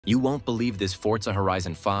You won't believe this: Forza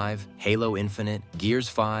Horizon 5, Halo Infinite, Gears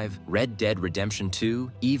 5, Red Dead Redemption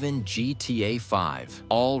 2, even GTA 5,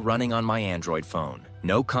 all running on my Android phone.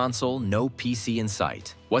 No console, no PC in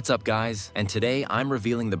sight. What's up, guys? And today I'm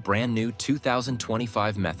revealing the brand new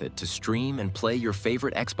 2025 method to stream and play your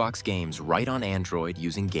favorite Xbox games right on Android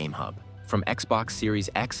using GameHub. From Xbox Series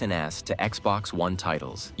X and S to Xbox One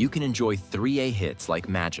titles, you can enjoy AAA hits like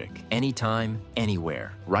magic, anytime,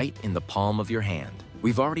 anywhere, right in the palm of your hand.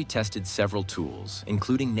 We've already tested several tools,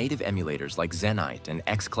 including native emulators like Xenia and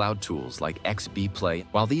xCloud tools like XBplay.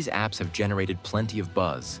 While these apps have generated plenty of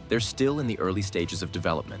buzz, they're still in the early stages of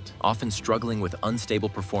development, often struggling with unstable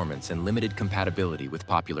performance and limited compatibility with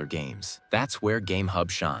popular games. That's where GameHub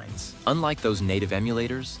shines. Unlike those native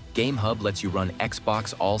emulators, GameHub lets you run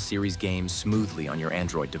Xbox All-Series games smoothly on your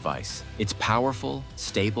Android device. It's powerful,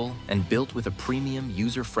 stable, and built with a premium,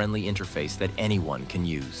 user-friendly interface that anyone can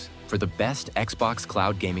use. For the best Xbox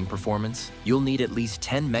cloud gaming performance, you'll need at least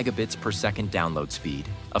 10 megabits per second download speed,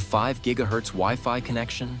 a 5 gigahertz Wi-Fi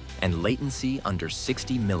connection, and latency under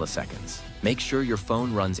 60 milliseconds. Make sure your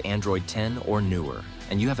phone runs Android 10 or newer,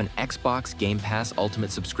 and you have an Xbox Game Pass Ultimate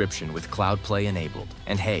subscription with Cloud Play enabled.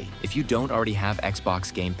 And hey, if you don't already have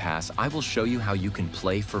Xbox Game Pass, I will show you how you can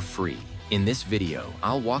play for free. In this video,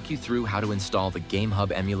 I'll walk you through how to install the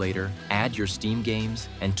GameHub emulator, add your Steam games,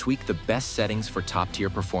 and tweak the best settings for top-tier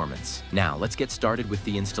performance. Now, let's get started with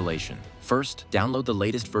the installation. First, download the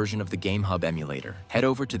latest version of the GameHub emulator. Head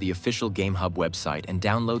over to the official GameHub website and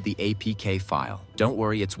download the APK file. Don't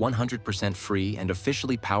worry, it's 100% free and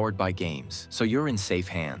officially powered by games, so you're in safe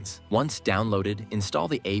hands. Once downloaded, install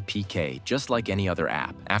the APK just like any other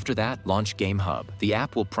app. After that, launch GameHub. The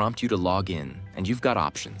app will prompt you to log in, and you've got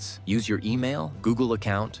options. Use your email, Google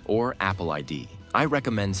account, or Apple ID. I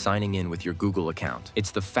recommend signing in with your Google account.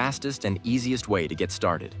 It's the fastest and easiest way to get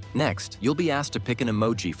started. Next, you'll be asked to pick an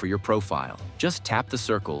emoji for your profile. Just tap the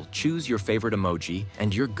circle, choose your favorite emoji,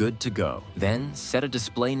 and you're good to go. Then, set a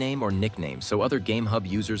display name or nickname so other GameHub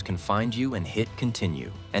users can find you and hit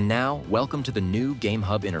continue. And now, welcome to the new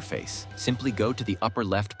GameHub interface. Simply go to the upper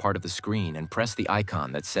left part of the screen and press the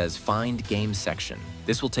icon that says Find Game Section.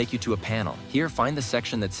 This will take you to a panel. Here, find the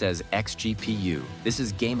section that says XGPU. This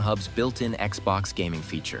is GameHub's built-in Xbox gaming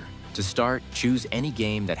feature. To start, choose any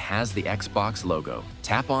game that has the Xbox logo.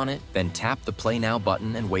 Tap on it, then tap the Play Now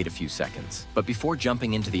button and wait a few seconds. But before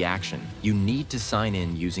jumping into the action, you need to sign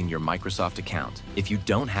in using your Microsoft account. If you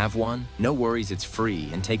don't have one, no worries, it's free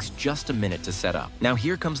and takes just a minute to set up. Now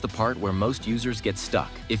here comes the part where most users get stuck.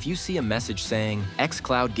 If you see a message saying,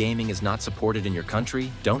 xCloud gaming is not supported in your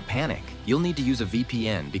country, don't panic. You'll need to use a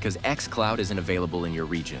VPN because xCloud isn't available in your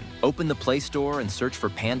region. Open the Play Store and search for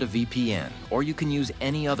Panda VPN, or you can use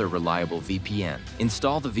any other reliable VPN.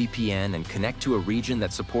 Install the VPN and connect to a region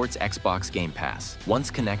that supports Xbox Game Pass.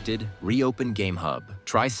 Once connected, reopen GameHub.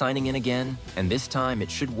 Try signing in again, and this time it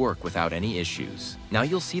should work without any issues. Now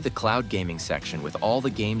you'll see the cloud gaming section with all the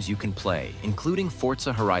games you can play, including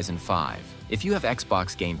Forza Horizon 5. If you have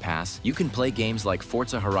Xbox Game Pass, you can play games like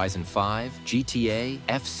Forza Horizon 5, GTA,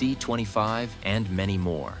 FC25, and many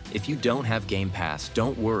more. If you don't have Game Pass,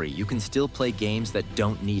 don't worry, you can still play games that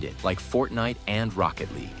don't need it, like Fortnite and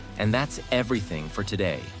Rocket League. And that's everything for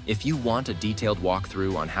today. If you want a detailed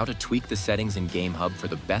walkthrough on how to tweak the settings in GameHub for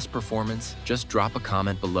the best performance, just drop a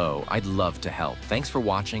comment below. I'd love to help. Thanks for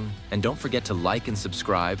watching, and don't forget to like and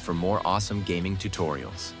subscribe for more awesome gaming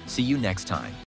tutorials. See you next time.